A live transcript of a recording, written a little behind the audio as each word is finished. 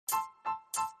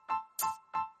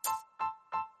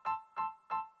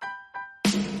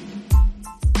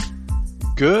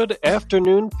Good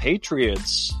afternoon,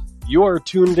 Patriots. You are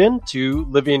tuned in to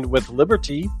Living with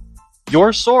Liberty,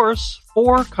 your source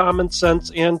for common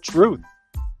sense and truth.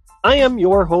 I am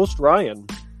your host, Ryan.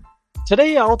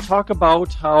 Today I'll talk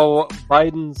about how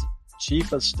Biden's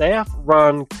Chief of Staff,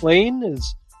 Ron Klain,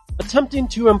 is attempting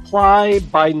to imply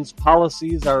Biden's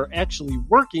policies are actually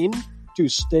working to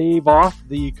stave off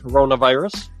the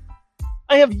coronavirus.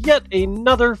 I have yet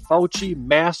another Fauci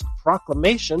mask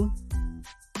proclamation.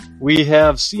 We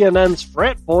have CNN's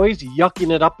frat boys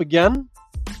yucking it up again.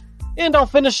 And I'll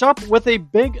finish up with a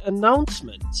big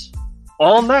announcement.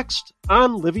 All next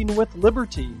on Living with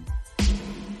Liberty.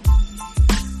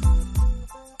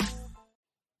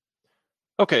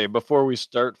 Okay, before we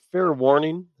start, fair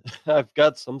warning, I've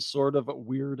got some sort of a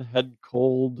weird head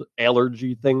cold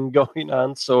allergy thing going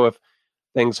on, so if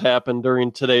things happen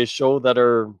during today's show that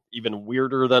are even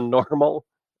weirder than normal,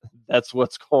 that's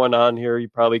what's going on here. You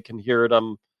probably can hear it.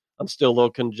 I'm still a little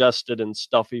congested and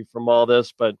stuffy from all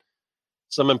this, but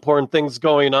some important things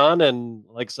going on, and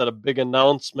like I said, a big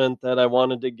announcement that I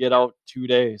wanted to get out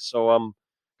today, so I'm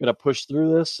going to push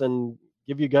through this and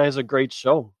give you guys a great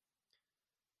show.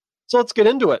 So let's get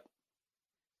into it.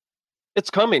 It's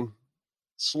coming.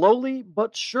 Slowly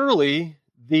but surely,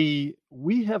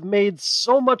 we have made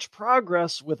so much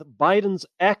progress with Biden's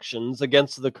actions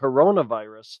against the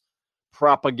coronavirus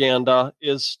propaganda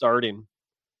is starting.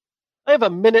 I have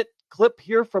a minute clip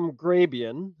here from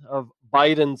Grabien of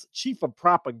Biden's chief of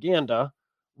propaganda,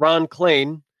 Ron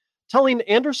Klain, telling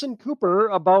Anderson Cooper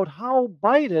about how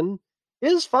Biden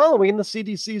is following the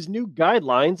CDC's new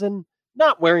guidelines and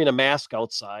not wearing a mask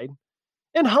outside,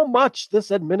 and how much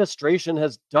this administration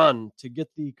has done to get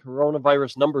the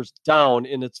coronavirus numbers down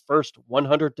in its first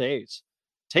 100 days.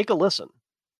 Take a listen.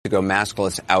 To go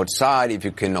maskless outside, if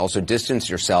you can also distance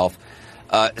yourself.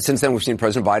 Since then, we've seen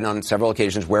President Biden on several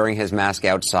occasions wearing his mask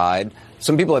outside.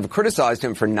 Some people have criticized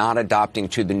him for not adopting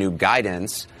to the new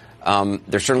guidance.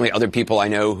 There's certainly other people I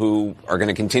know who are going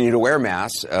to continue to wear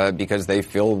masks because they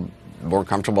feel more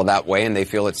comfortable that way and they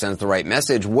feel it sends the right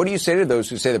message. What do you say to those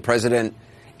who say the president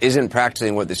isn't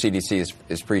practicing what the CDC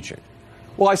is preaching?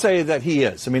 Well, I say that he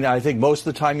is. I mean, I think most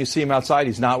of the time you see him outside,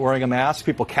 he's not wearing a mask.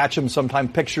 People catch him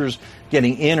sometimes pictures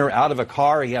getting in or out of a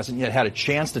car. He hasn't yet had a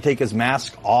chance to take his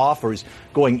mask off, or he's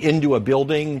going into a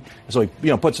building, so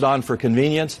he puts it on for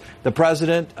convenience. The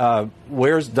president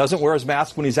doesn't wear his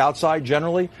mask when he's outside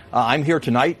generally. I'm here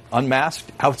tonight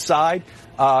unmasked outside.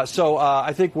 So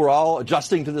I think we're all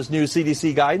adjusting to this new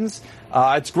CDC guidance.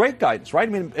 It's great guidance, right?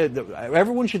 I mean,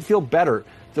 everyone should feel better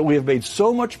that we have made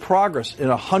so much progress in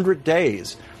 100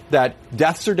 days, that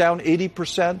deaths are down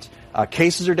 80%,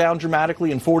 cases are down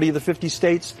dramatically in 40 of the 50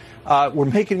 states. We're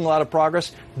making a lot of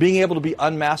progress. Being able to be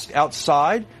unmasked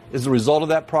outside is the result of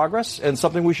that progress and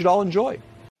something we should all enjoy.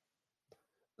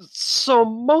 So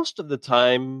most of the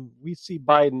time we see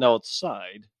Biden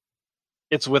outside,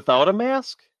 it's without a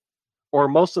mask? Or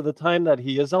most of the time that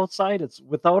he is outside, it's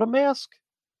without a mask?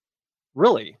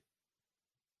 Really?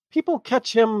 People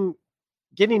catch him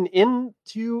getting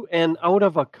into and out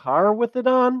of a car with it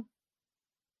on?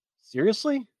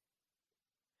 Seriously?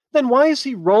 Then why is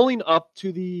he rolling up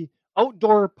to the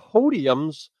outdoor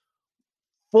podiums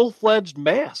full-fledged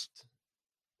masked?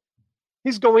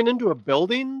 He's going into a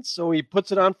building, so he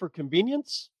puts it on for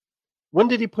convenience? When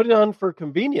did he put it on for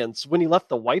convenience? When he left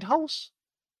the White House?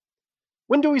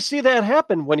 When do we see that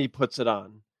happen when he puts it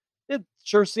on? It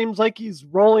sure seems like he's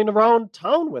rolling around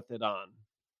town with it on.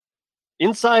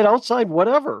 Inside, outside,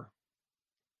 whatever.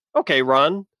 Okay,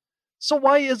 Ron, so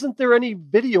why isn't there any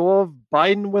video of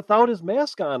Biden without his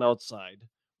mask on outside?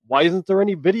 Why isn't there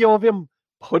any video of him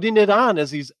putting it on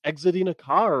as he's exiting a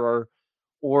car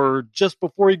or just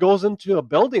before he goes into a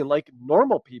building like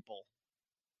normal people?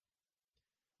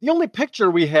 The only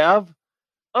picture we have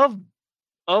of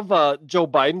Joe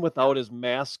Biden without his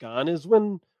mask on is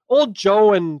when old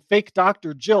Joe and fake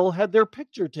Dr. Jill had their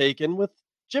picture taken with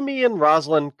Jimmy and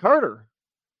Rosalind Carter.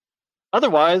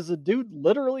 Otherwise, the dude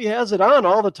literally has it on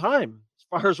all the time, as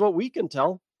far as what we can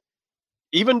tell.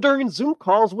 Even during Zoom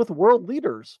calls with world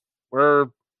leaders, where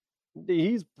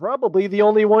he's probably the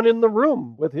only one in the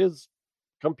room with his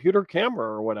computer camera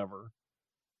or whatever.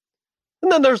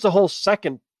 And then there's the whole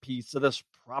second piece of this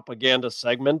propaganda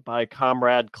segment by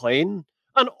Comrade Klain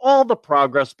on all the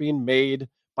progress being made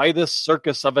by this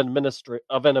circus of an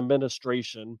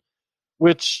administration,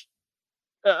 which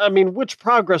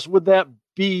progress would that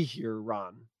be here,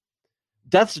 Ron?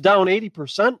 Deaths down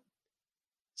 80%?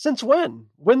 Since when?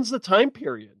 When's the time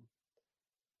period?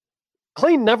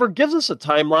 Klain never gives us a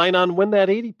timeline on when that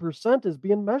 80% is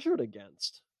being measured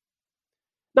against.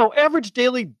 Now, average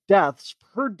daily deaths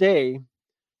per day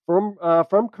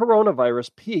from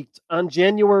coronavirus peaked on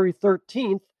January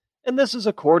 13th, and this is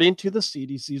according to the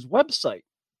CDC's website.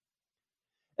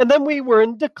 And then we were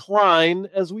in decline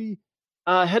as we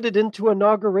headed into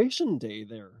Inauguration Day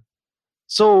there.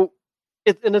 So,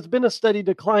 it's been a steady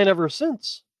decline ever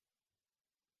since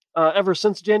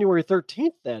January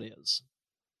 13th, that is.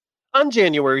 On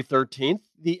January 13th,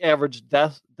 the average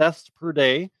deaths per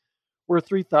day were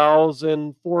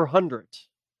 3,400,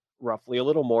 roughly a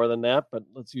little more than that, but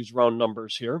let's use round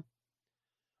numbers here.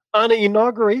 On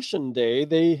Inauguration Day,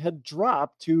 they had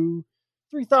dropped to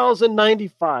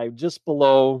 3,095, just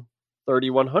below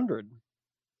 3,100.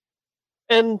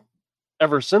 And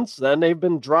ever since then, they've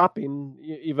been dropping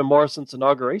even more since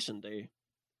Inauguration Day.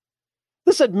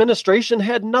 This administration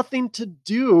had nothing to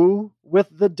do with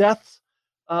the deaths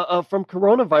from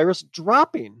coronavirus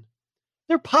dropping.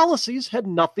 Their policies had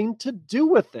nothing to do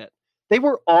with it. They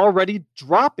were already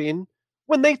dropping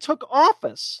when they took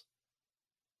office.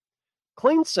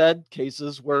 Klain said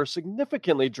cases were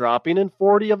significantly dropping in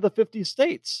 40 of the 50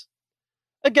 states.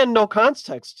 Again, no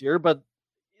context here, but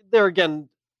there again,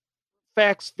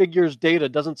 facts, figures, data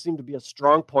doesn't seem to be a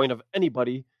strong point of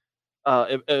anybody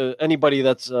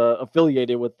that's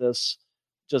affiliated with this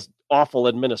just awful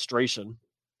administration.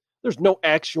 There's no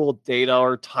actual data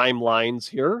or timelines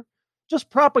here, just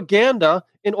propaganda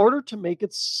in order to make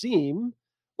it seem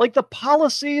like the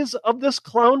policies of this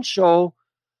clown show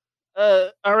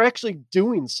are actually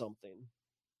doing something.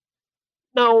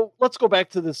 Now, let's go back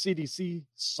to the CDC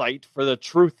site for the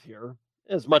truth here,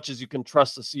 as much as you can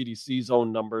trust the CDC's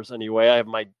own numbers anyway. I have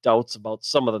my doubts about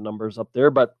some of the numbers up there,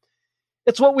 but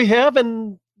it's what we have,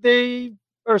 and they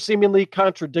are seemingly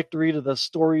contradictory to the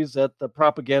stories that the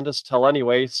propagandists tell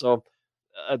anyway. So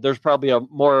there's probably a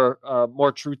more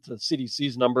truth to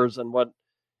CDC's numbers than what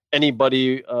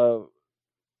anybody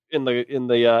in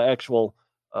the actual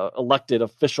elected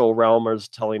official realm is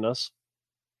telling us.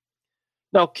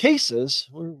 Now, cases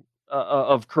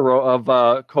of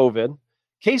COVID,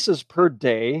 cases per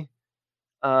day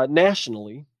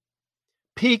nationally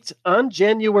peaked on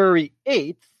January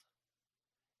 8th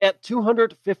at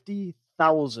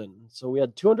 250,000. So we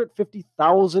had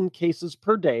 250,000 cases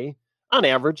per day on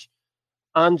average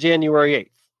on January 8th.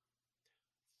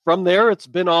 From there, it's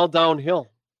been all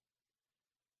downhill.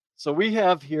 So we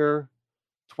have here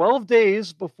 12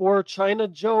 days before China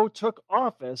Joe took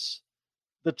office,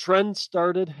 the trend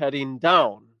started heading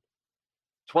down.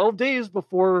 12 days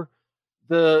before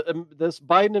this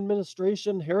Biden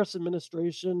administration, Harris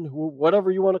administration,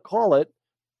 whatever you want to call it,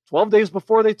 12 days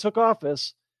before they took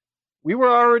office, we were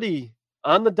already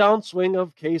on the downswing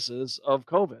of cases of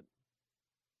COVID.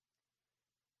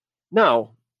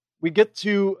 Now, we get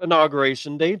to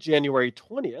Inauguration Day, January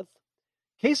 20th.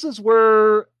 Cases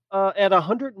were at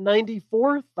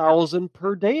 194,000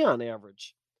 per day on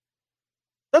average.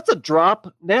 That's a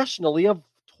drop nationally of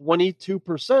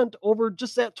 22% over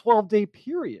just that 12-day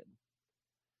period.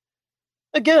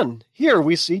 Again, here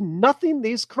we see nothing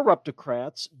these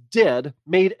corruptocrats did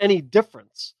made any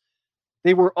difference.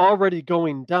 They were already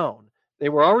going down. They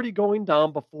were already going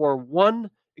down before one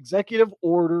executive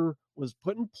order was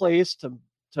put in place to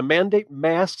mandate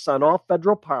masks on all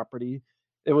federal property.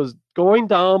 It was going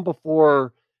down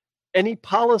before any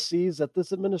policies that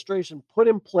this administration put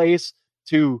in place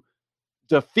to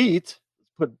defeat,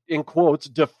 put in quotes,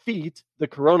 defeat the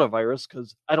coronavirus,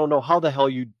 because I don't know how the hell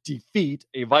you defeat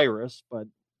a virus, but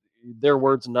their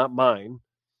words, not mine.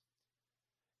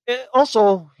 And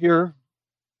also here,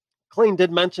 Klain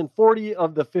did mention 40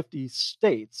 of the 50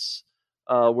 states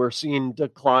were seeing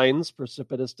declines,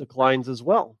 precipitous declines as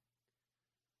well.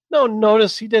 Now,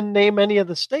 notice he didn't name any of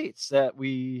the states that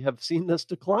we have seen this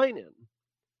decline in.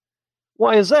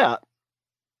 Why is that?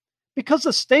 Because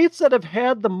the states that have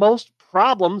had the most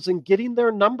problems in getting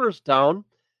their numbers down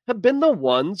have been the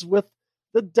ones with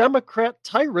the Democrat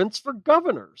tyrants for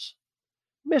governors.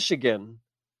 Michigan,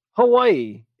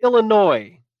 Hawaii,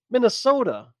 Illinois,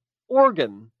 Minnesota,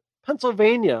 Oregon,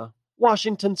 Pennsylvania,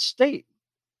 Washington State.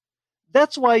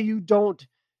 That's why you don't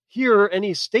hear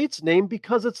any states named,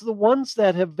 because it's the ones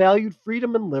that have valued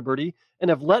freedom and liberty and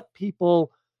have let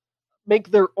people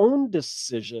make their own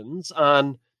decisions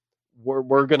on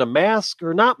we're going to mask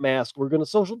or not mask, we're going to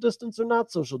social distance or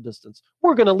not social distance,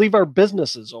 we're going to leave our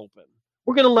businesses open,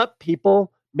 we're going to let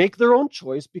people make their own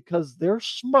choice because they're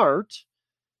smart,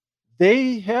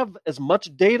 they have as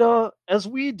much data as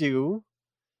we do,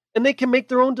 and they can make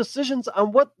their own decisions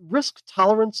on what risk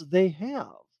tolerance they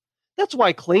have. That's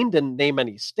why Klain didn't name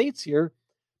any states here,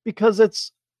 because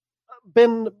it's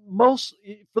been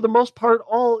for the most part,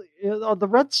 all the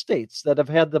red states that have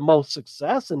had the most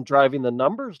success in driving the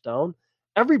numbers down.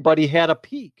 Everybody had a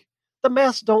peak. The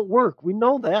masks don't work. We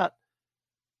know that.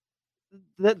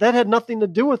 That had nothing to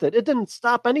do with it. It didn't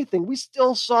stop anything. We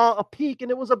still saw a peak,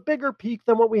 and it was a bigger peak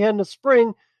than what we had in the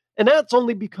spring. And that's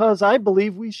only because I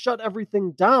believe we shut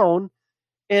everything down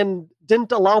and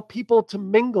didn't allow people to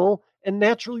mingle and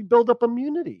naturally build up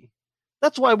immunity.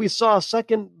 That's why we saw a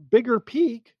second bigger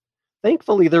peak.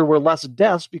 Thankfully, there were less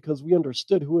deaths because we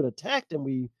understood who had attacked and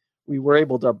we were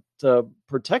able to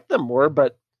protect them more.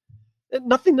 But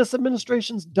nothing this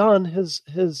administration's done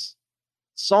has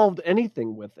solved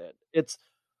anything with it.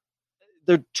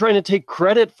 They're trying to take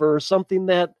credit for something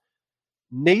that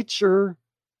nature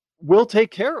will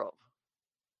take care of.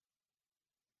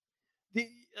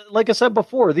 Like I said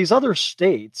before, these other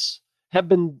states have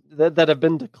been that have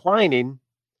been declining.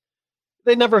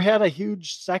 They never had a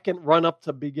huge second run up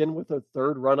to begin with, or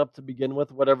third run up to begin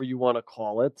with, whatever you want to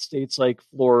call it. States like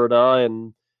Florida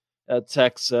and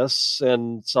Texas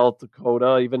and South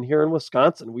Dakota, even here in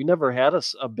Wisconsin, we never had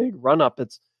a big run up.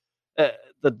 It's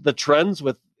the trends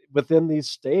within these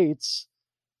states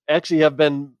actually have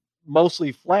been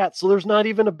mostly flat. So there's not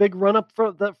even a big run up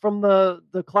from the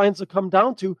declines to come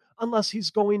down to, unless he's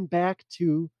going back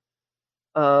to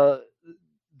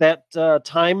that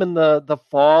time in the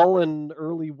fall and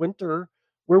early winter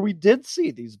where we did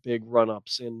see these big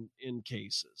run-ups in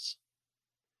cases.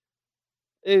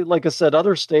 Like I said,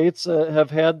 other states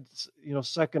have had,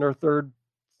 second or third,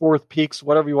 fourth peaks,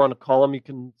 whatever you want to call them. You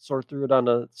can sort through it on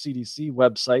the CDC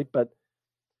website, but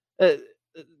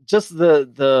just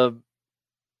the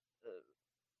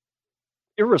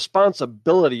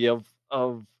irresponsibility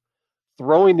of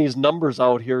throwing these numbers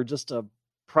out here just to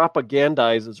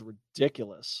propagandize is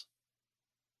ridiculous.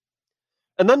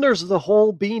 And then there's the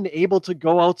whole being able to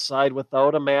go outside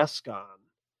without a mask on,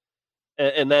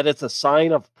 and that it's a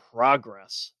sign of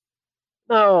progress.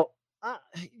 Now,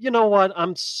 you know what?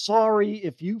 I'm sorry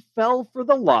if you fell for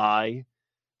the lie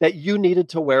that you needed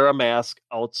to wear a mask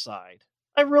outside.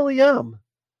 I really am.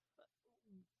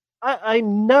 I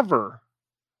never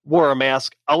wore a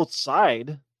mask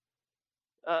outside.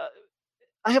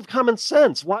 I have common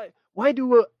sense. Why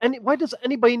does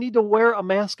anybody need to wear a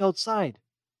mask outside?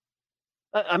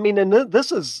 I mean, and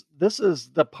this is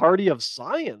the party of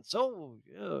science. Oh,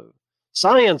 yeah.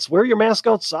 Science, wear your mask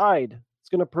outside. It's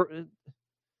gonna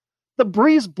the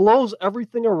breeze blows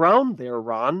everything around there,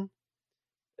 Ron.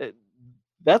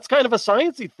 That's kind of a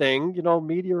sciencey thing,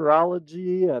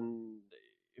 meteorology and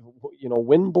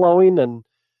wind blowing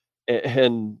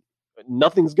and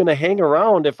nothing's gonna hang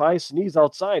around. If I sneeze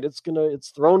outside, it's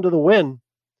thrown to the wind.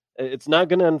 It's not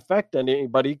going to infect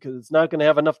anybody because it's not going to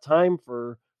have enough time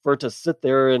for it to sit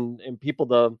there and people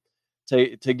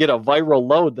to get a viral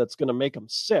load that's going to make them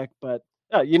sick. But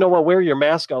you know what? Wear your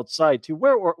mask outside too.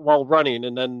 Wear while running,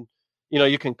 and then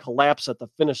you can collapse at the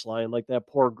finish line like that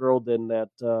poor girl did in that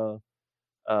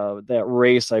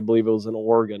race. I believe it was in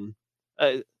Oregon.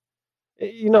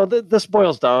 This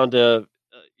boils down to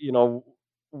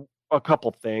a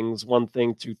couple things. One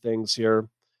thing, two things here.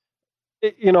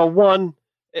 One.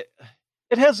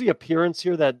 It has the appearance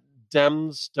here that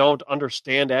Dems don't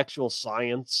understand actual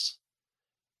science,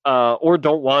 or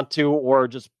don't want to, or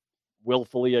just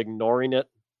willfully ignoring it.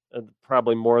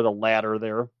 Probably more the latter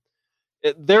there.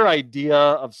 Their idea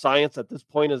of science at this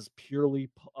point is purely,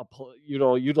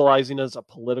 utilizing as a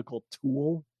political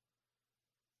tool.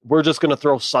 We're just going to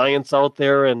throw science out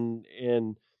there and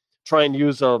try and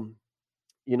use the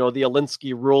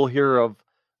Alinsky rule here of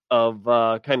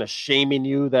kind of shaming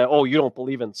you that, oh, you don't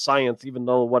believe in science, even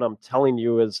though what I'm telling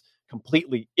you is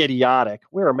completely idiotic.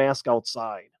 Wear a mask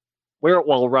outside. Wear it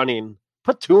while running.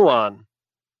 Put two on.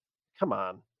 Come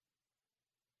on.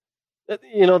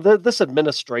 This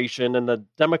administration and the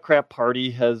Democrat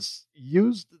Party has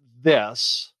used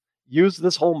this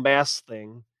whole mask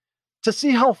thing to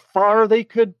see how far they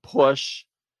could push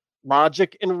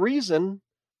logic and reason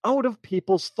out of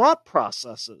people's thought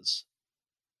processes.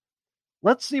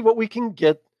 Let's see what we can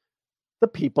get the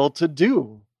people to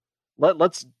do.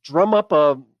 Let's drum up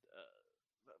a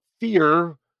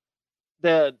fear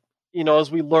that,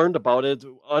 as we learned about it,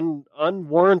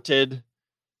 unwarranted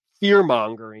fear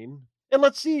mongering. And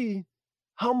let's see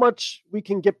how much we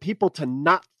can get people to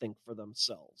not think for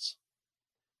themselves.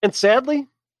 And sadly,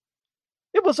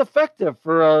 it was effective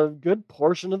for a good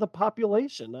portion of the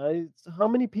population. How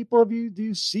many people do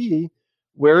you see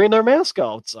wearing their mask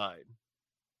outside?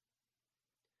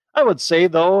 I would say,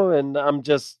 though, and I'm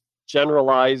just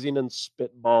generalizing and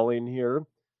spitballing here,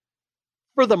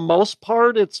 for the most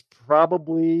part, it's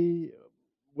probably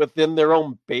within their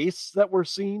own base that we're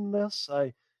seeing this.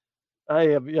 I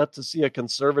have yet to see a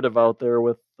conservative out there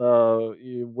with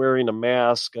wearing a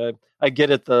mask. I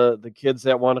get it, the kids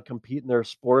that want to compete in their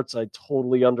sports, I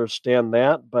totally understand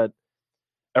that. But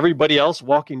everybody else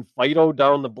walking Fido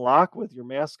down the block with your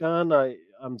mask on,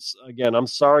 I'm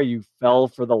sorry you fell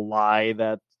for the lie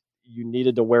that you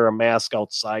needed to wear a mask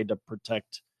outside to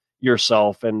protect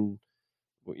yourself. And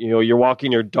you're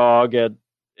walking your dog at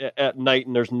night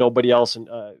and there's nobody else, and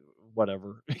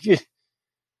whatever.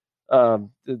 The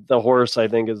horse, I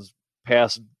think, is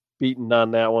past beaten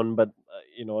on that one, but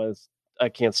I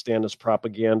can't stand this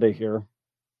propaganda here.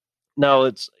 Now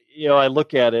I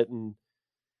look at it, and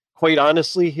quite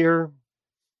honestly here,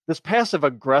 this passive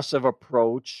aggressive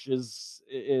approach is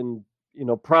in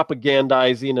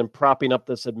propagandizing and propping up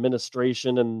this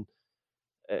administration and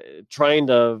trying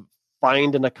to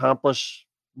find an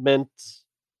accomplishment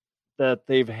that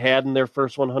they've had in their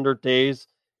first 100 days.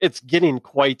 It's getting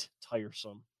quite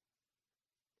tiresome.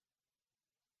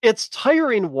 It's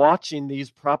tiring watching these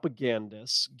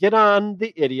propagandists get on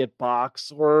the idiot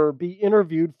box or be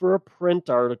interviewed for a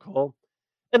print article,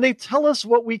 and they tell us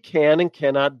what we can and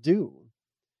cannot do.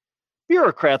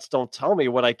 Bureaucrats don't tell me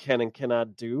what I can and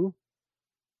cannot do.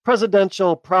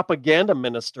 Presidential propaganda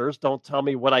ministers don't tell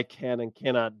me what I can and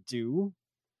cannot do.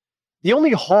 The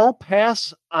only hall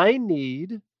pass I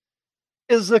need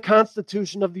is the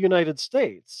Constitution of the United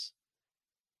States.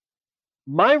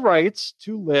 My rights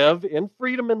to live in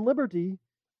freedom and liberty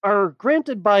are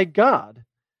granted by God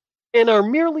and are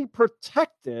merely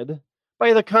protected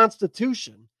by the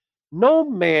Constitution. No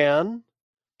man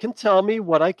can tell me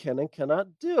what I can and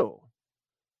cannot do.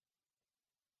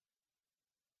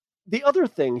 The other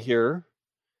thing here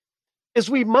is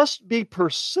we must be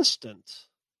persistent,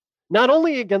 not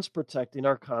only against protecting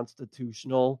our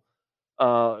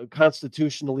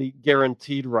constitutionally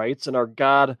guaranteed rights and our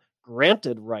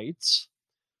God-granted rights,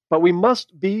 but we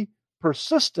must be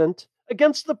persistent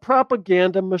against the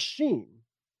propaganda machine.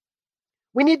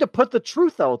 We need to put the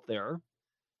truth out there.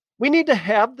 We need to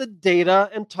have the data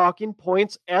and talking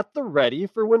points at the ready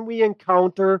for when we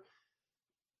encounter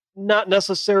not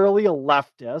necessarily a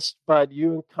leftist, but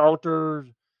you encounter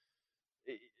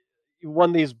one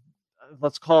of these,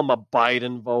 let's call them a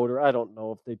Biden voter. I don't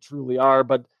know if they truly are,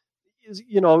 but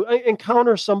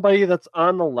encounter somebody that's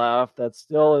on the left that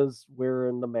still is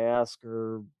wearing the mask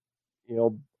or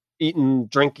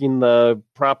drinking the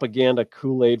propaganda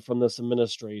Kool-Aid from this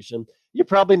administration. You're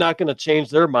probably not going to change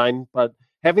their mind, but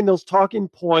having those talking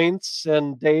points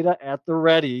and data at the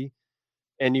ready,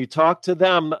 and you talk to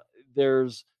them,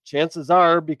 there's chances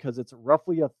are, because it's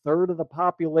roughly a third of the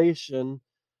population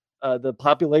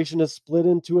is split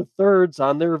into thirds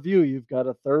on their view. You've got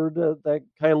a third that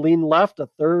kind of lean left, a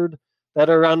third that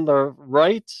are on the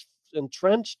right,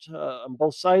 entrenched on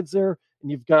both sides there, and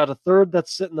you've got a third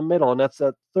that's sitting in the middle, and that's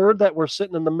that third that we're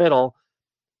sitting in the middle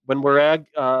when we're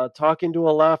talking to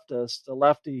a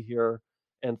lefty here,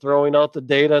 and throwing out the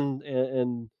data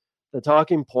and the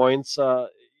talking points.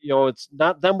 It's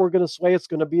not them we're going to sway. It's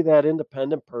going to be that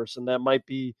independent person that might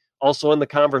be also in the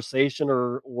conversation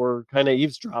or kind of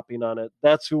eavesdropping on it.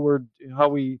 That's who we're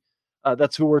having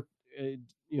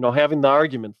the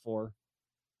argument for.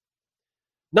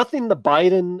 Nothing the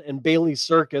Biden and Bailey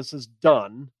circus has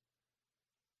done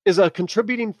is a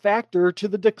contributing factor to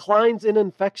the declines in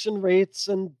infection rates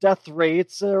and death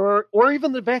rates or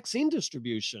even the vaccine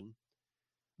distribution.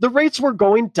 The rates were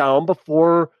going down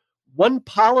before one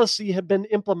policy had been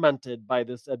implemented by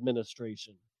this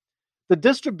administration. The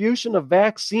distribution of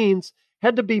vaccines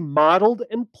had to be modeled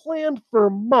and planned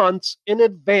for months in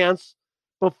advance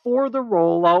before the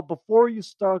rollout, before you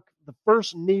stuck the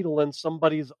first needle in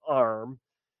somebody's arm.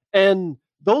 And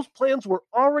those plans were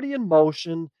already in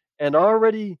motion and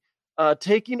already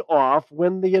taking off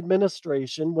when the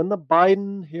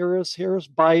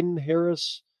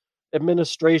Biden-Harris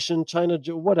administration, China,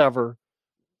 whatever,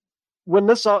 when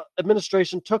this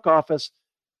administration took office,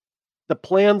 the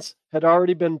plans had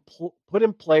already been put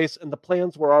in place and the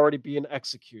plans were already being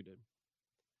executed.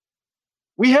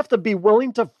 We have to be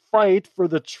willing to fight for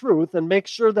the truth and make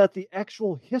sure that the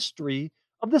actual history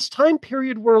of this time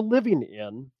period we're living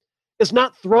in is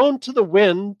not thrown to the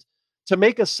wind to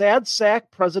make a sad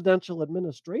sack presidential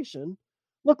administration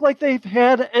look like they've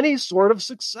had any sort of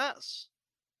success.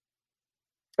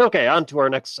 Okay, on to our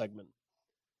next segment.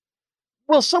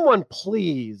 Will someone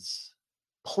please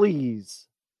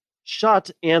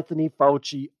shut Anthony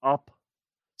Fauci up?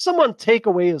 Someone take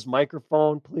away his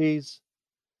microphone, please.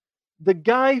 The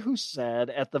guy who said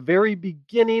at the very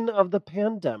beginning of the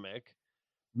pandemic,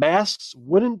 masks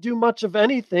wouldn't do much of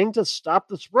anything to stop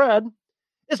the spread,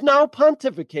 is now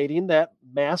pontificating that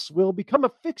masks will become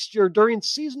a fixture during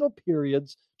seasonal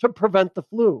periods to prevent the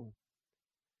flu.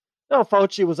 Now,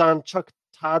 Fauci was on Chuck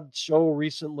Todd's show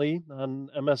recently on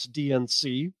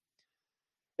MSDNC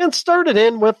and started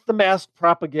in with the mask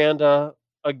propaganda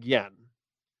again.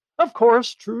 Of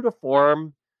course, true to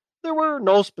form, there were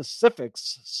no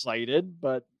specifics cited,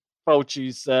 but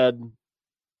Fauci said,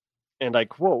 and I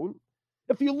quote,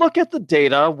 "If you look at the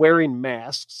data, wearing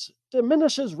masks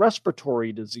diminishes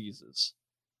respiratory diseases."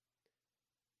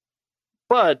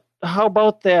 But how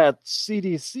about that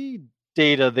CDC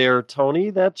data there, Tony,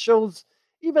 that shows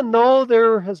even though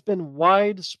there has been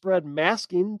widespread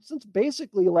masking since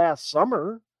basically last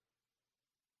summer,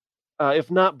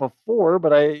 if not before,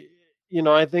 but I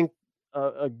think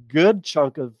a good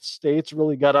chunk of states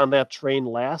really got on that train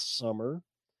last summer.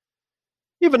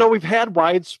 Even though we've had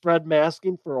widespread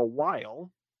masking for a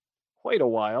while, quite a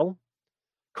while,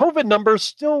 COVID numbers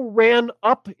still ran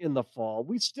up in the fall.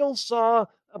 We still saw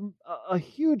a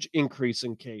huge increase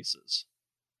in cases.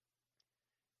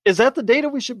 Is that the data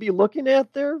we should be looking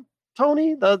at there,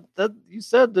 Tony? That you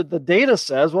said that the data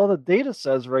says. Well, the data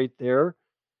says right there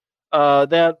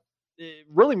that it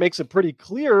really makes it pretty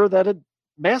clear that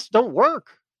masks don't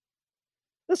work.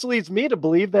 This leads me to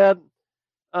believe that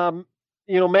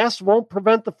masks won't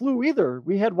prevent the flu either.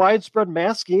 We had widespread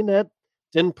masking that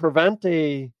didn't prevent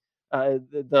the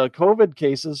COVID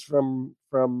cases from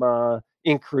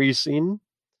increasing.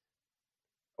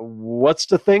 What's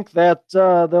to think that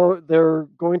they're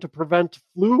going to prevent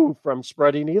flu from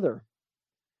spreading either?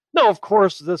 Now, of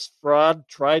course, this fraud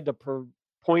tried to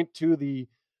point to the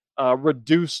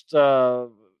reduced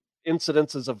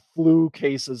incidences of flu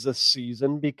cases this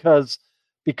season because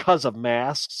of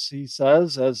masks, he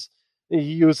says, as he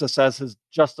used this as his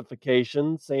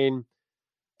justification, saying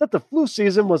that the flu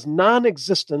season was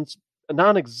non-existent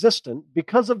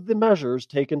because of the measures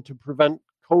taken to prevent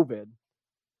COVID.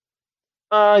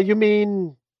 You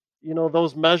mean,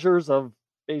 those measures of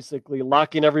basically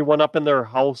locking everyone up in their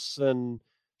house and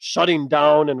shutting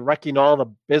down and wrecking all the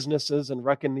businesses and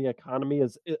wrecking the economy?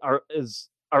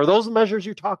 Are those measures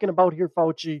you're talking about here,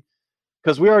 Fauci?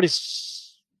 Because we already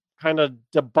kind of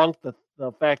debunked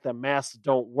the fact that masks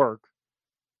don't work.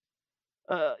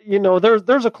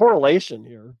 There's a correlation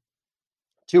here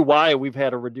to why we've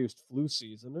had a reduced flu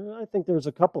season. I think there's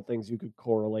a couple things you could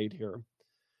correlate here.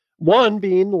 One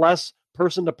being less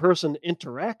person-to-person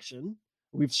interaction.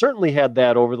 We've certainly had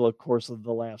that over the course of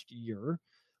the last year.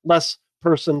 Less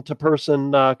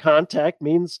person-to-person contact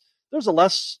means there's a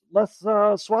less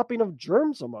swapping of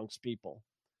germs amongst people.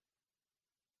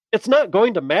 It's not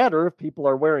going to matter if people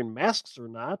are wearing masks or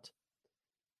not.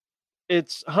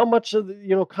 It's how much of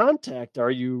the, contact are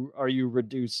you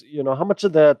reducing? How much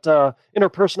of that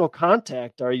interpersonal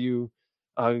contact are you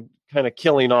kind of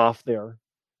killing off there?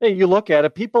 Hey, you look at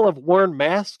it, people have worn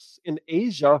masks in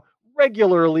Asia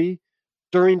regularly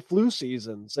during flu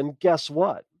seasons, and guess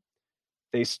what?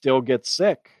 They still get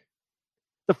sick.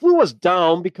 The flu was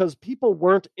down because people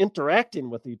weren't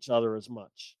interacting with each other as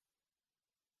much.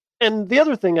 And the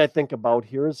other thing I think about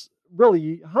here is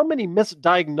really how many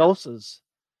misdiagnoses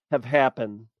have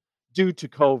happened due to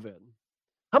COVID.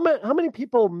 How many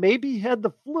people maybe had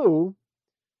the flu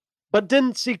but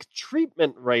didn't seek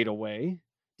treatment right away,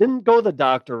 didn't go to the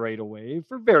doctor right away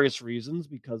for various reasons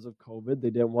because of COVID. They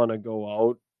didn't want to go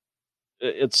out,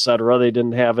 etc. They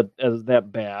didn't have it as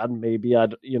that bad. Maybe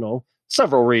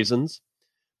several reasons.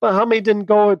 But how many didn't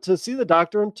go to see the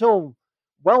doctor until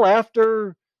well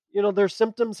after, their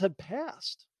symptoms had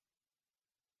passed?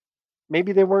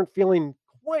 Maybe they weren't feeling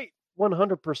quite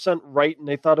 100% right and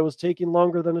they thought it was taking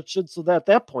longer than it should. So that at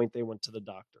that point, they went to the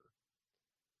doctor.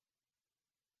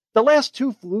 The last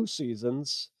two flu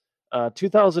seasons,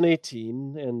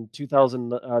 2018 and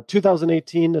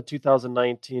 2018 to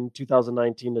 2019,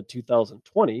 2019 to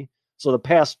 2020, so the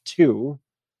past two,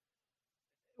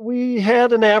 we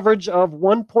had an average of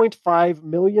 1.5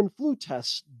 million flu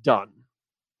tests done.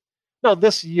 Now,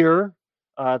 this year,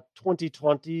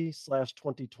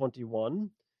 2020/2021,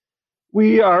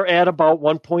 we are at about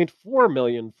 1.4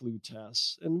 million flu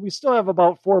tests, and we still have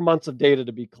about 4 months of data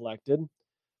to be collected.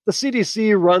 The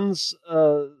CDC runs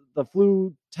the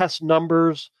flu test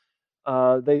numbers.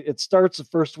 It starts the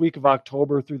first week of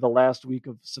October through the last week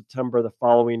of September the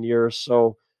following year.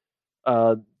 So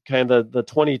kind of the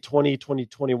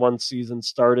 2020-2021 season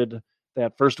started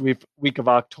that first week of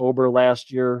October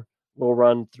last year. Will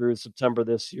run through September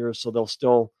this year. So there'll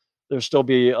still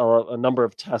be a number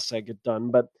of tests that get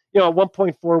done. But, at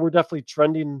 1.4, we're definitely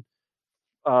trending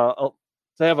to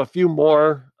have a few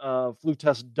more flu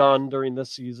tests done during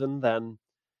this season than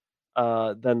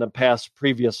the past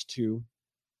previous two.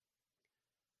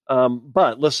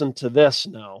 But listen to this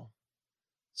now.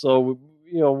 So,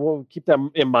 we'll keep that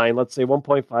in mind. Let's say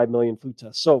 1.5 million flu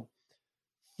tests. So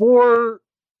for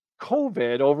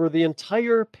COVID over the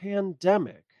entire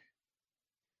pandemic,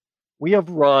 we have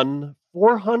run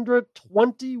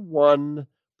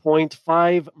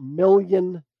 421.5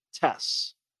 million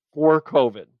tests for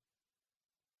COVID.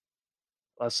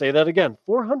 Let's say that again.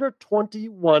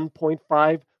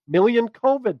 421.5 million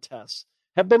COVID tests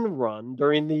have been run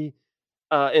during the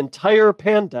entire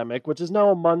pandemic, which is now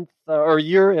a month or a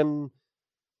year and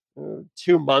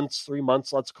 2 months, 3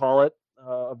 months, let's call it,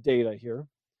 of data here.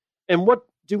 And what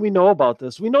do we know about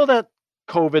this? We know that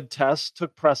COVID tests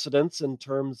took precedence in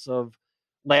terms of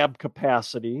lab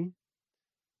capacity.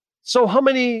 So how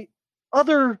many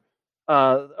other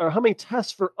or how many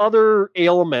tests for other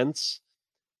ailments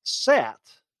sat,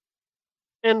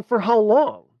 and for how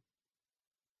long?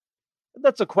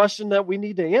 That's a question that we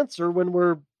need to answer when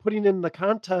we're putting in the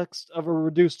context of a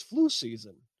reduced flu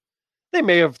season. They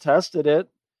may have tested it.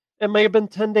 It may have been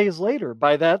 10 days later.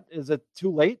 By that, is it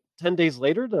too late 10 days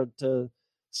later to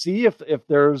see if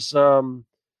there's flu?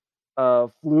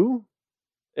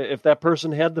 If that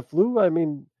person had the flu? I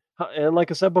mean, and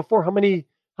like I said before, how many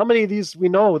of these we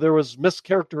know there was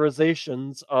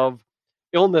mischaracterizations of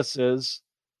illnesses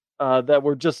that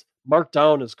were just marked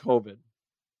down as COVID.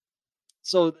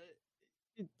 So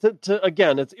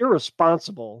again, it's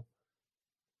irresponsible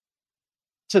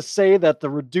to say that the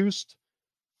reduced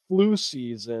flu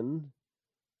season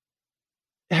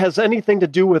has anything to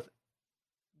do with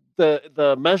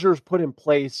the measures put in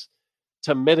place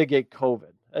to mitigate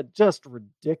COVID. Just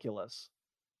ridiculous.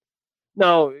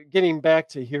 Now, getting back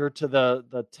to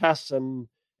the tests and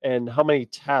how many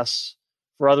tests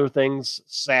for other things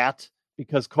sat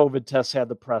because COVID tests had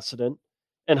the precedent,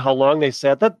 and how long they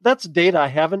sat. That's data I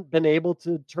haven't been able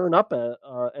to turn up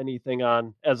anything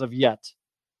on as of yet.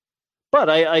 But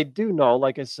I do know,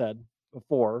 like I said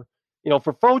before,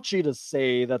 for Fauci to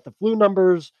say that the flu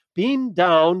numbers being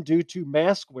down due to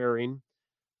mask wearing,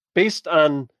 based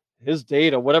on his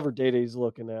data, whatever data he's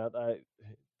looking at,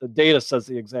 the data says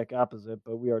the exact opposite,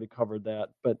 but we already covered that.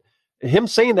 But him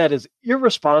saying that is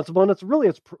irresponsible, and it's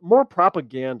more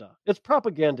propaganda. It's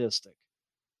propagandistic.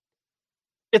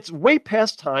 It's way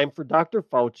past time for Dr.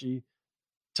 Fauci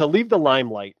to leave the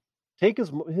limelight. Take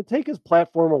his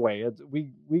platform away.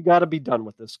 We got to be done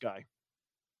with this guy.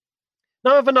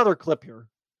 Now I have another clip here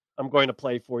I'm going to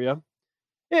play for you.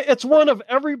 It's one of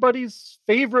everybody's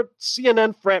favorite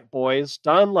CNN frat boys,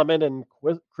 Don Lemon and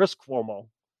Chris Cuomo.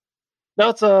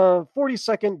 Now it's a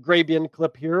 40-second Grabian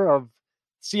clip here of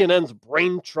CNN's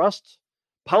Brain Trust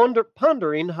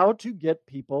pondering how to get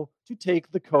people to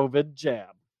take the COVID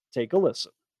jab. Take a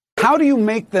listen. How do you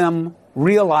make them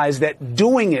realize that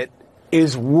doing it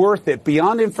is worth it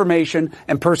beyond information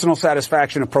and personal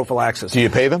satisfaction of prophylaxis? Do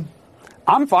you pay them?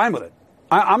 I'm fine with it.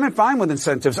 I'm fine with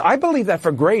incentives. I believe that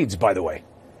for grades, by the way.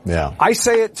 Yeah. I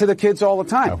say it to the kids all the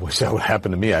time. I wish that would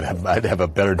happen to me. I'd have a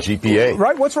better GPA.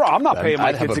 Right? What's wrong? I'm not paying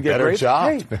my kids to get grades.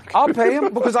 Job. Hey, I'll pay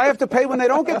them because I have to pay when they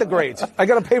don't get the grades. I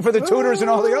got to pay for the tutors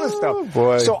and all the other stuff.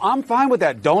 Boy. So I'm fine with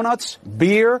that. Donuts,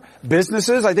 beer,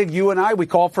 businesses. I think you and I, we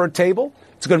call for a table.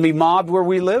 It's going to be mobbed where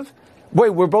we live.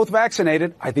 Wait, we're both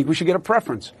vaccinated. I think we should get a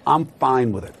preference. I'm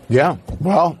fine with it. Yeah.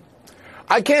 Well,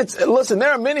 I can't listen.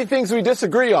 There are many things we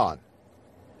disagree on.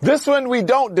 This one we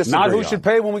don't disagree on. Not who should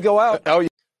pay when we go out. Oh, yeah.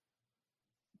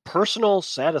 Personal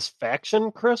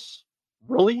satisfaction, Chris?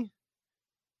 Really?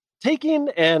 Taking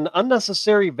an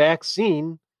unnecessary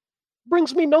vaccine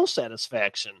brings me no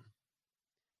satisfaction.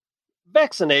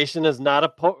 Vaccination is not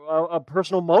a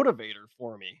personal motivator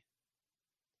for me.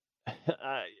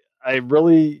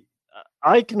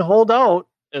 I can hold out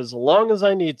as long as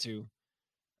I need to.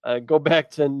 Go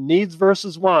back to needs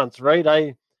versus wants,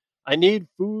 right? I need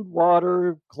food,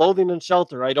 water, clothing, and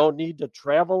shelter. I don't need to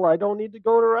travel. I don't need to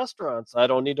go to restaurants. I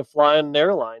don't need to fly on an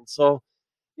airline. So,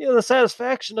 the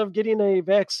satisfaction of getting a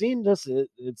vaccine,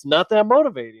 it's not that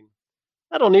motivating.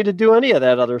 I don't need to do any of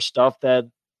that other stuff that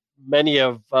many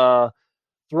have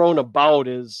thrown about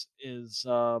is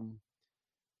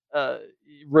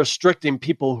restricting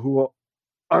people who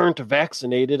aren't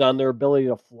vaccinated on their ability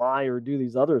to fly or do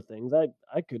these other things.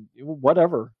 I could,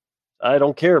 whatever. I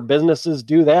don't care. Businesses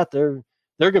do that. They're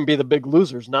going to be the big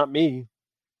losers, not me.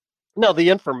 Now, the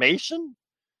information?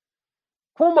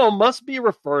 Cuomo must be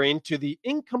referring to the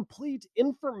incomplete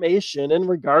information in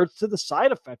regards to the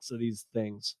side effects of these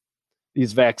things,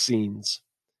 these vaccines.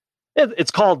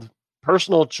 It's called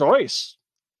personal choice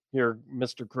here,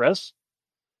 Mr. Chris.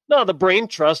 Now, the Brain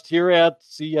Trust here at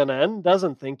CNN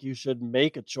doesn't think you should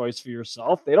make a choice for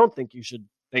yourself. They don't think you should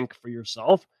think for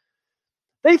yourself.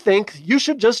 They think you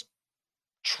should just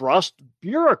trust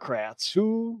bureaucrats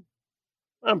who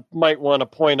I might want to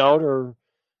point out, or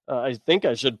I think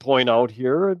I should point out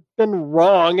here, I've been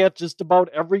wrong at just about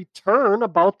every turn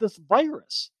about this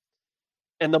virus.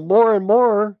 And the more and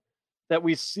more that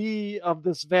we see of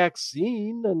this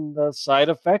vaccine and the side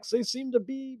effects, they seem to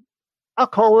be, I'll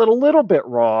call it a little bit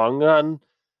wrong on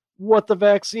what the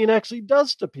vaccine actually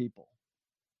does to people.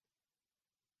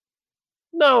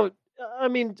 No, I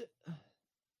mean,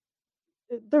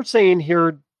 they're saying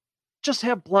here, just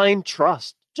have blind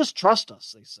trust. Just trust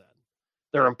us, they said.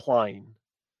 They're implying.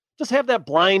 Just have that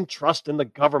blind trust in the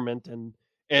government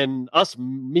and us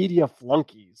media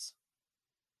flunkies.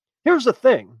 Here's the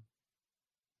thing.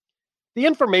 The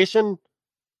information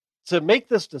to make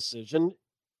this decision,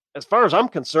 as far as I'm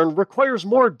concerned, requires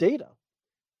more data,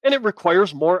 and it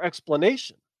requires more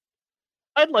explanation.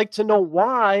 I'd like to know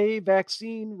why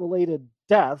vaccine-related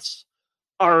deaths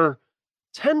are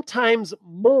 10 times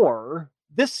more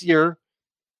this year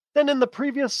than in the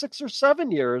previous 6 or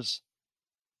 7 years.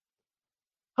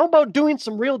 How about doing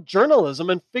some real journalism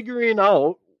and figuring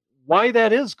out why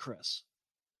that is, Chris?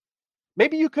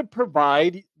 Maybe you could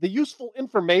provide the useful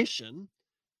information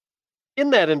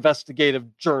in that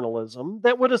investigative journalism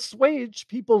that would assuage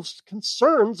people's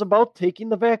concerns about taking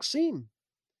the vaccine.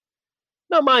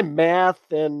 Now, my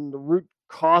math and root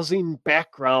causing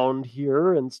background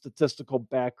here and statistical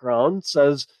background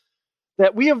says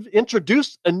that we have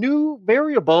introduced a new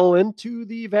variable into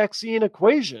the vaccine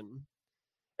equation.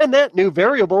 And that new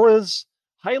variable is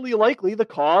highly likely the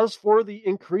cause for the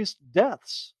increased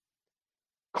deaths.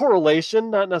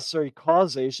 Correlation, not necessarily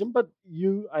causation, but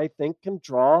you, I think, can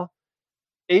draw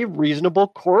a reasonable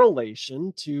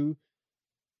correlation to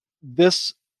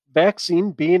this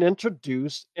vaccine being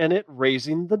introduced and it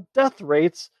raising the death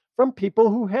rates from people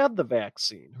who had the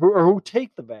vaccine, who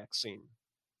take the vaccine.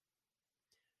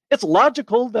 It's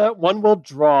logical that one will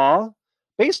draw,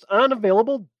 based on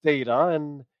available data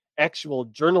and actual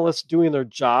journalists doing their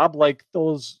job, like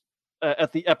those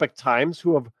at the Epoch Times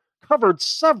who have covered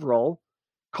several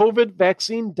COVID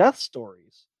vaccine death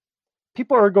stories.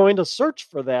 People are going to search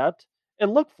for that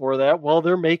and look for that while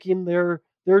they're making their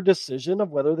decision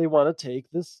of whether they want to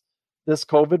take this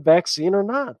COVID vaccine or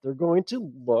not. They're going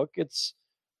to look. It's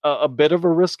a bit of a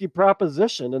risky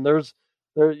proposition, and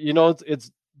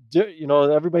it's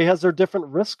everybody has their different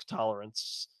risk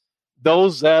tolerance.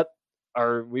 Those that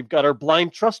we've got our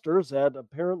blind trusters that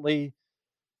apparently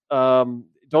don't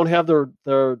have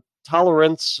their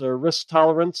tolerance or risk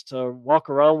tolerance to walk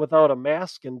around without a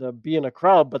mask and to be in a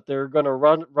crowd, but they're going to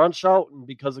rush out, and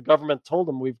because the government told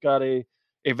them we've got a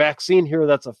vaccine here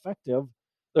that's effective,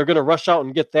 they're going to rush out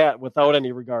and get that without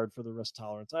any regard for the risk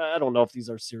tolerance. I don't know if these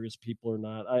are serious people or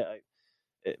not.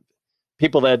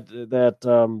 People that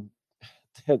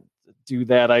do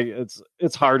that,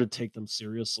 it's hard to take them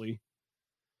seriously.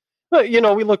 But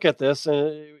we look at this,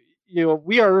 and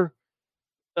we are.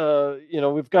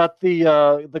 We've got the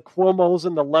Cuomos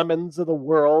and the Lemons of the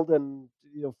world and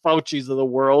Fauci's of the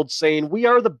world saying we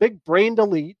are the big-brained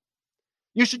elite.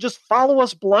 You should just follow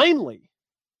us blindly.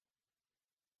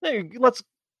 Hey, let's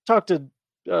talk to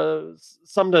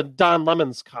some of Don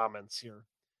Lemon's comments here.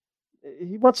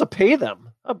 He wants to pay them.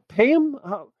 Pay him?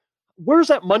 Where's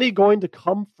that money going to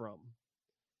come from?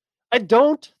 I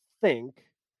don't think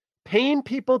paying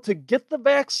people to get the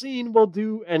vaccine will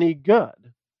do any good.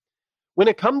 When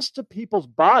it comes to people's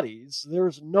bodies,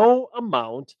 there's no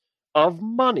amount of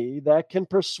money that can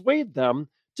persuade them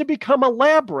to become a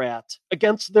lab rat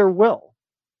against their will.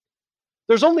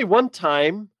 There's only one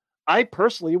time I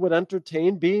personally would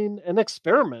entertain being an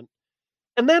experiment,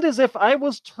 and that is if I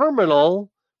was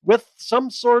terminal with some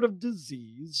sort of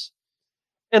disease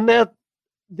and that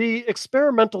the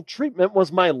experimental treatment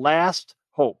was my last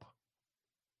hope.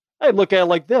 I'd look at it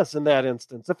like this in that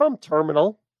instance. If I'm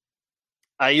terminal,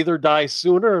 I either die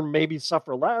sooner and maybe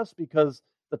suffer less because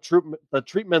the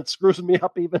treatment screws me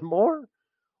up even more,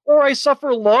 or I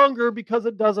suffer longer because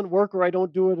it doesn't work or I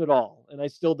don't do it at all and I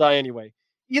still die anyway.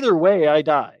 Either way, I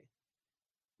die.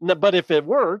 But if it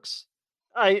works,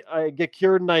 I get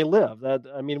cured and I live.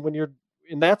 When you're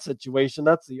in that situation,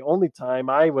 that's the only time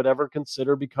I would ever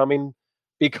consider becoming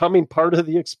part of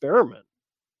the experiment.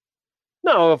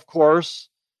 Now, of course,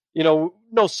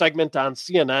 no segment on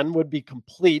CNN would be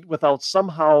complete without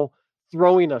somehow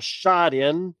throwing a shot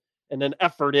in and an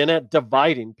effort in at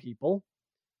dividing people.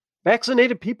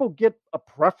 Vaccinated people get a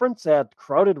preference at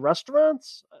crowded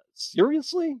restaurants?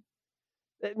 Seriously?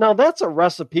 Now, that's a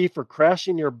recipe for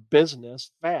crashing your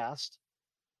business fast.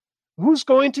 Who's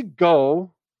going to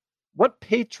go? What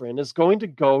patron is going to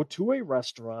go to a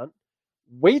restaurant,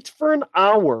 wait for an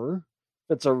hour?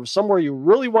 If it's somewhere you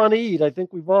really want to eat, I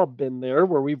think we've all been there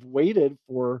where we've waited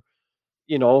for,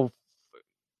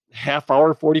 half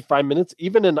hour, 45 minutes,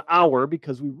 even an hour,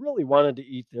 because we really wanted to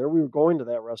eat there. We were going to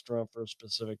that restaurant for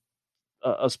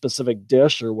a specific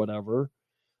dish or whatever.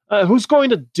 Who's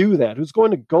going to do that? Who's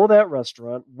going to go to that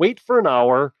restaurant, wait for an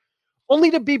hour,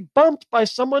 only to be bumped by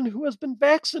someone who has been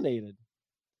vaccinated?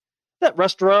 That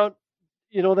restaurant,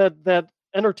 that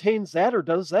entertains that or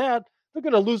does that, they're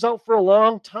going to lose out for a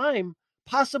long time,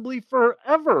 possibly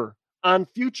forever, on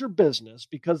future business,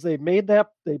 because they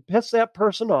pissed that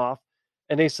person off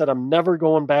and they said, I'm never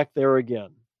going back there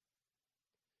again.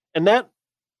 And that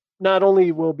not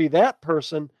only will be that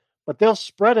person, but they'll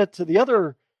spread it to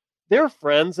their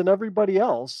friends and everybody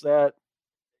else that,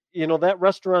 that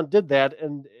restaurant did that.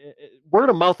 And word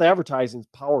of mouth advertising is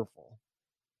powerful.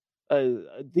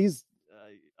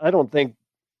 I don't think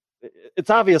it's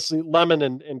obviously Lemon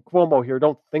and Cuomo here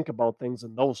don't think about things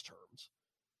in those terms.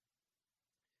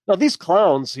 Now, these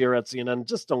clowns here at CNN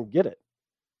just don't get it.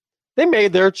 They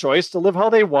made their choice to live how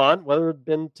they want, whether it had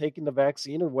been taking the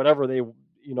vaccine or whatever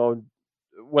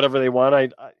whatever they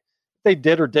want. They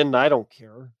did or didn't, I don't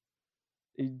care.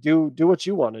 Do what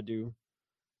you want to do.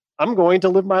 I'm going to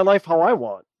live my life how I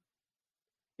want.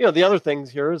 The other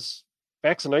things here is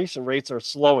vaccination rates are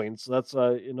slowing, so that's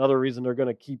another reason they're going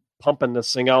to keep pumping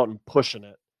this thing out and pushing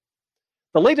it.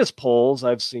 The latest polls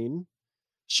I've seen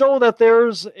show that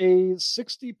there's a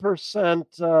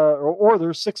 60% or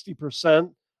there's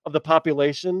 60% of the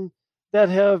population that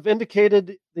have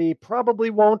indicated they probably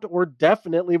won't or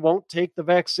definitely won't take the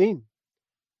vaccine.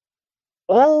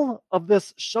 All of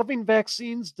this shoving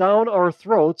vaccines down our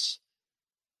throats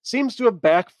seems to have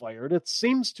backfired. It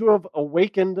seems to have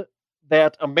awakened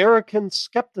that American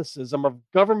skepticism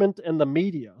of government and the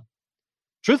media.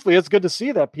 Truthfully, it's good to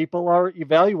see that people are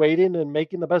evaluating and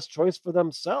making the best choice for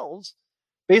themselves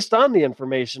based on the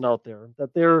information out there,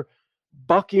 that they're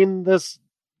bucking this,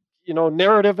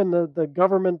 narrative and the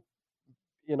government,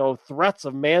 threats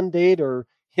of mandate or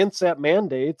hints at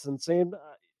mandates and saying,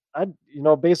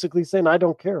 basically saying, I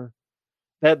don't care.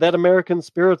 That American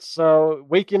spirit's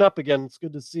waking up again. It's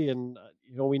good to see. And,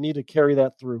 we need to carry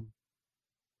that through.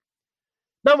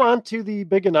 Now on to the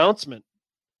big announcement.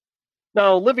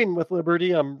 Now, Living with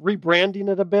Liberty, I'm rebranding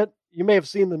it a bit. You may have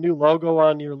seen the new logo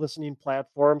on your listening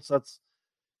platforms. That's,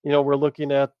 we're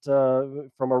looking at,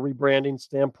 from a rebranding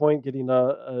standpoint, getting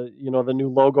the new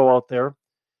logo out there.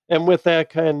 And with that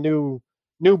kind of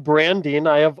new branding,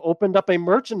 I have opened up a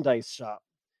merchandise shop,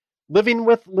 Living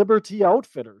with Liberty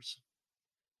Outfitters.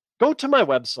 Go to my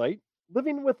website,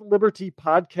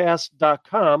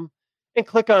 livingwithlibertypodcast.com, and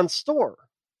click on store.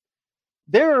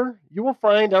 There, you will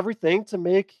find everything to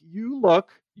make you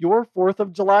look your 4th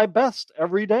of July best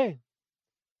every day.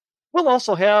 We'll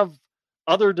also have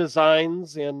other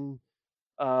designs, and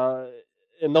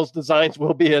those designs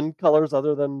will be in colors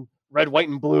other than red, white,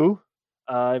 and blue.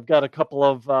 I've got a couple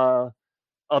of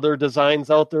other designs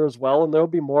out there as well, and there'll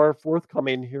be more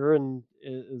forthcoming here in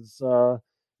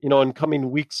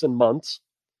coming weeks and months.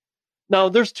 Now,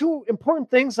 there's two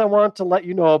important things I want to let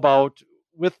you know about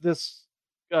with this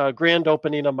grand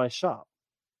opening of my shop.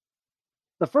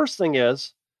 The first thing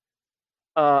is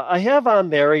I have on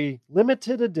there a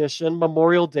limited edition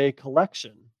Memorial Day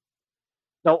collection.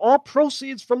 Now, all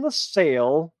proceeds from the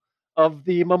sale of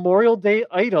the Memorial Day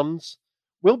items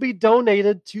will be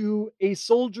donated to a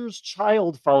Soldier's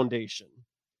Child Foundation.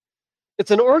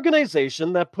 It's an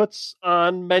organization that puts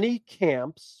on many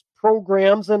camps,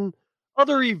 programs, and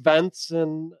other events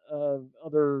and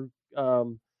other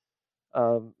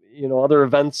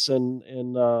events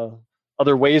and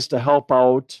other ways to help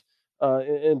out.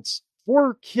 It's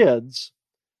for kids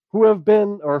who have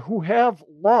been or who have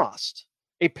lost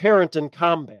a parent in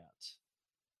combat.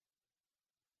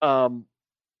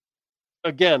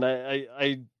 Again,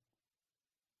 I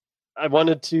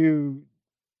wanted to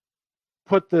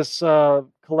put this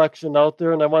collection out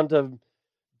there, and I wanted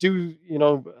to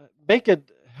make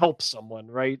it help someone,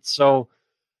 right? So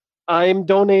I'm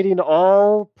donating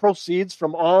all proceeds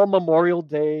from all Memorial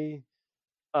Day,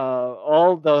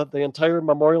 all the entire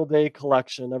Memorial Day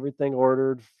collection, everything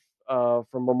ordered from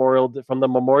the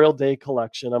Memorial Day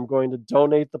collection. I'm going to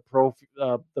donate the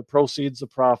proceeds, the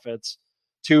profits,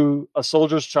 to a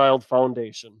Soldier's Child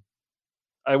Foundation.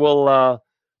 I will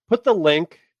put the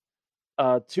link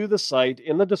to the site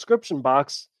in the description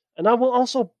box, and I will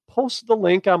also post the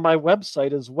link on my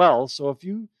website as well. So if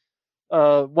you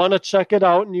want to check it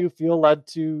out and you feel led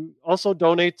to also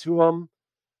donate to them,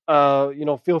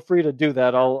 feel free to do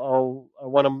that. I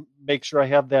want to make sure I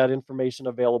have that information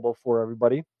available for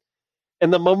everybody.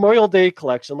 And the Memorial Day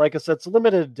collection, like I said, it's a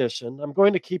limited edition. I'm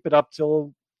going to keep it up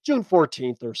till June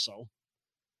 14th or so.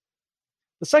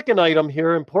 The second item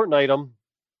here, important item,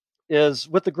 is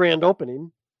with the grand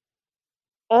opening.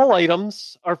 all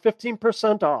items are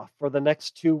 15% off for the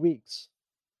next 2 weeks.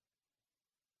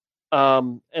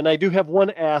 And I do have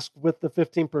one ask with the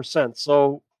 15%.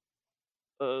 So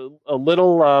a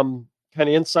little kind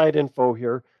of inside info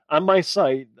here. On my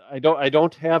site, I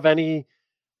don't have any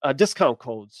discount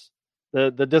codes. The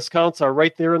discounts are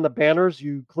right there in the banners.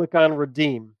 You click on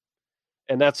redeem,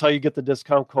 and that's how you get the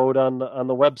discount code on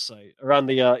the website or on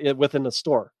the within the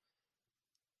store.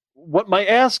 What my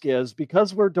ask is,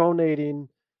 because we're donating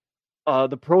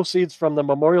the proceeds from the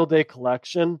Memorial Day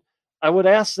collection, I would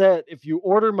ask that if you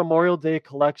order Memorial Day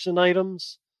collection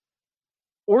items,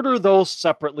 order those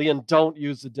separately and don't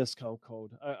use the discount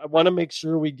code. I want to make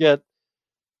sure we get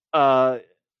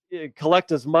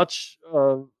collect as much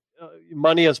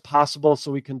money as possible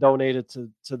so we can donate it to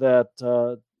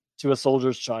a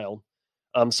soldier's child.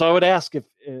 So I would ask if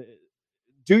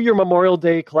do your Memorial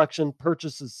Day collection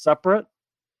purchases separate,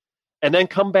 and then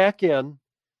come back in.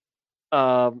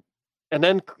 And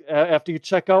then after you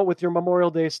check out with your Memorial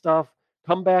Day stuff,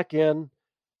 come back in,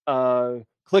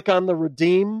 click on the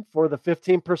redeem for the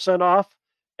 15% off,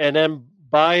 and then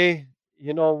buy,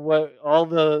 all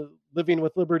the Living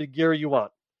with Liberty gear you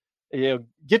want.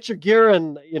 Get your gear,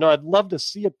 and I'd love to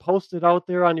see it posted out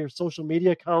there on your social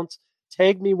media accounts.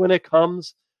 Tag me when it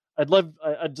comes.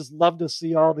 I'd just love to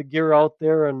see all the gear out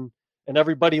there and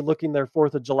everybody looking their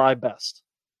 4th of July best.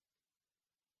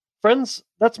 Friends,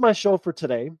 that's my show for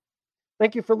today.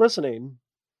 Thank you for listening.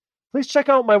 Please check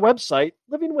out my website,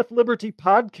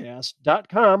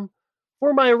 livingwithlibertypodcast.com,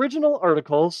 for my original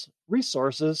articles,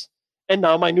 resources, and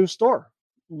now my new store,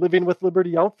 Living with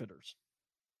Liberty Outfitters.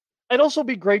 I'd also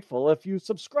be grateful if you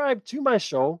subscribe to my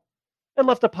show and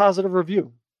left a positive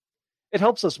review. It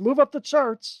helps us move up the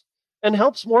charts and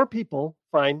helps more people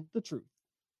find the truth.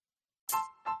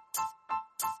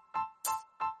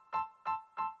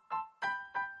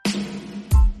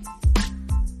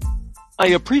 I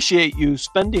appreciate you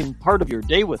spending part of your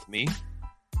day with me.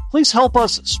 Please help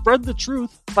us spread the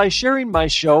truth by sharing my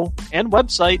show and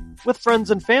website with friends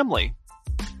and family.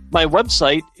 My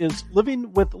website is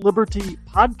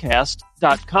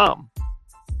livingwithlibertypodcast.com.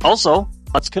 Also,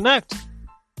 let's connect.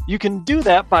 You can do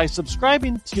that by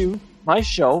subscribing to my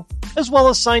show as well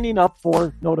as signing up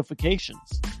for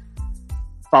notifications.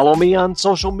 Follow me on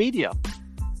social media.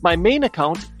 My main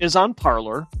account is on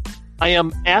Parler. I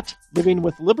am at Living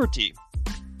with Liberty.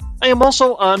 I am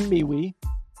also on MeWe.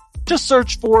 Just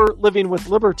search for Living with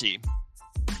Liberty.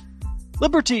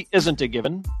 Liberty isn't a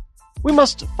given. We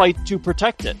must fight to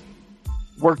protect it.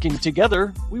 Working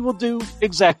together, we will do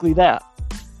exactly that.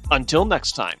 Until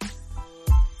next time.